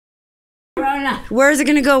Corona. Where is it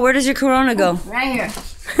gonna go? Where does your Corona go? Right here.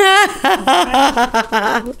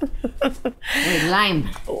 With lime.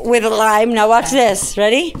 With a lime. Now watch this.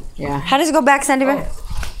 Ready? Yeah. How does it go back, Sandy Bear?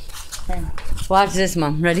 Watch this,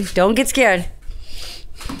 Mom. Ready? Don't get scared.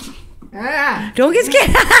 Ah. Don't get scared.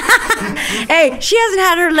 Hey, she hasn't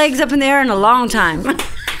had her legs up in the air in a long time. Mom,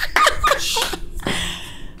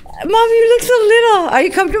 you look so little. Are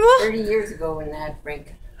you comfortable? 30 years ago when I had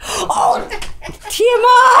Frank. Oh,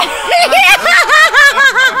 TMI.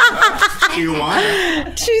 You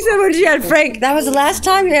want? She said when she had Frank, that was the last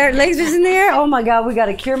time your legs was in the air. Oh my God, we got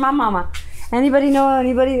to cure my mama. Anybody know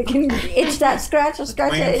anybody that can itch that scratch or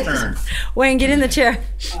scratch that itch? Turn. Wayne, get in the chair.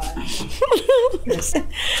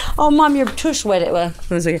 Oh, Mom, your tush wet it. Well,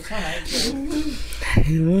 one second.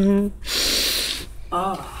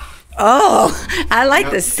 Oh, I like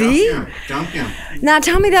the see. Jump him. Now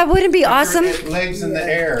tell me that wouldn't be awesome, Legs in the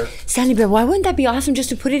air. Sandy Bear. Why wouldn't that be awesome just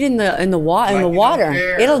to put it in the water?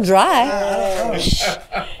 care. It'll dry.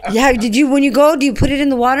 Yeah. Did you when you go? Do you put it in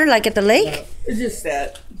the water like at the lake? It's just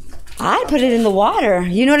that. I'd put it in the water.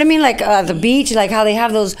 You know what I mean? Like the beach, like how they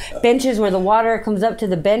have those benches where the water comes up to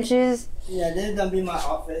the benches. Yeah, this is gonna be my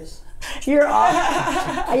office. You're off.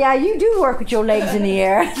 Yeah, you do work with your legs in the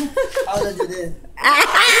air. I'll let you do.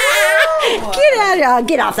 Get out of here.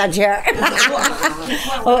 Get off that chair.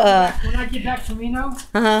 When I get back to Reno,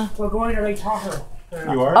 we're going to Lake Tahoe.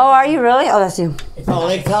 You are? Oh, are you really? Oh, that's you. Oh,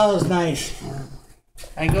 Lake Tahoe's nice.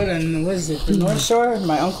 I go to, what is it, the North Shore?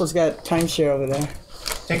 My uncle's got timeshare over there.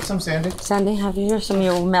 Take some, Sandy. Sandy, have you heard some of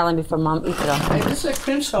your melon before Mom eats it all? Hey, this is a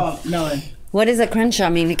Crenshaw melon. What is a Crenshaw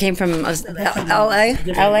mean? It came from L.A.? Did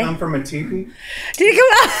it L.A.? come from a teepee? Did it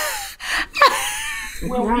come out?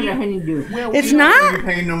 Well, Not a honeydew. It's not? You're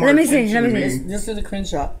paying no more Let me see. attention Let me to see. This is a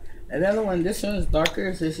Crenshaw. And the other one, this one is darker.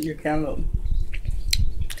 This is your cantaloupe.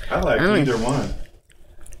 I like either one.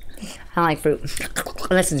 I like fruit.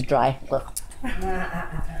 Unless it's dry.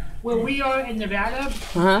 where we are in Nevada,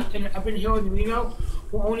 and up in here in Reno,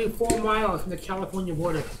 we're only 4 miles from the California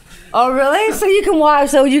border. Oh, really? So you can walk.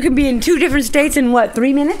 So you can be in 2 different states in what?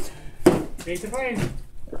 3 minutes? Face to face.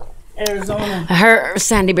 Arizona. Her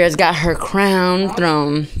Sandy Bear's got her crown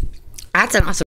throne. That's an awesome.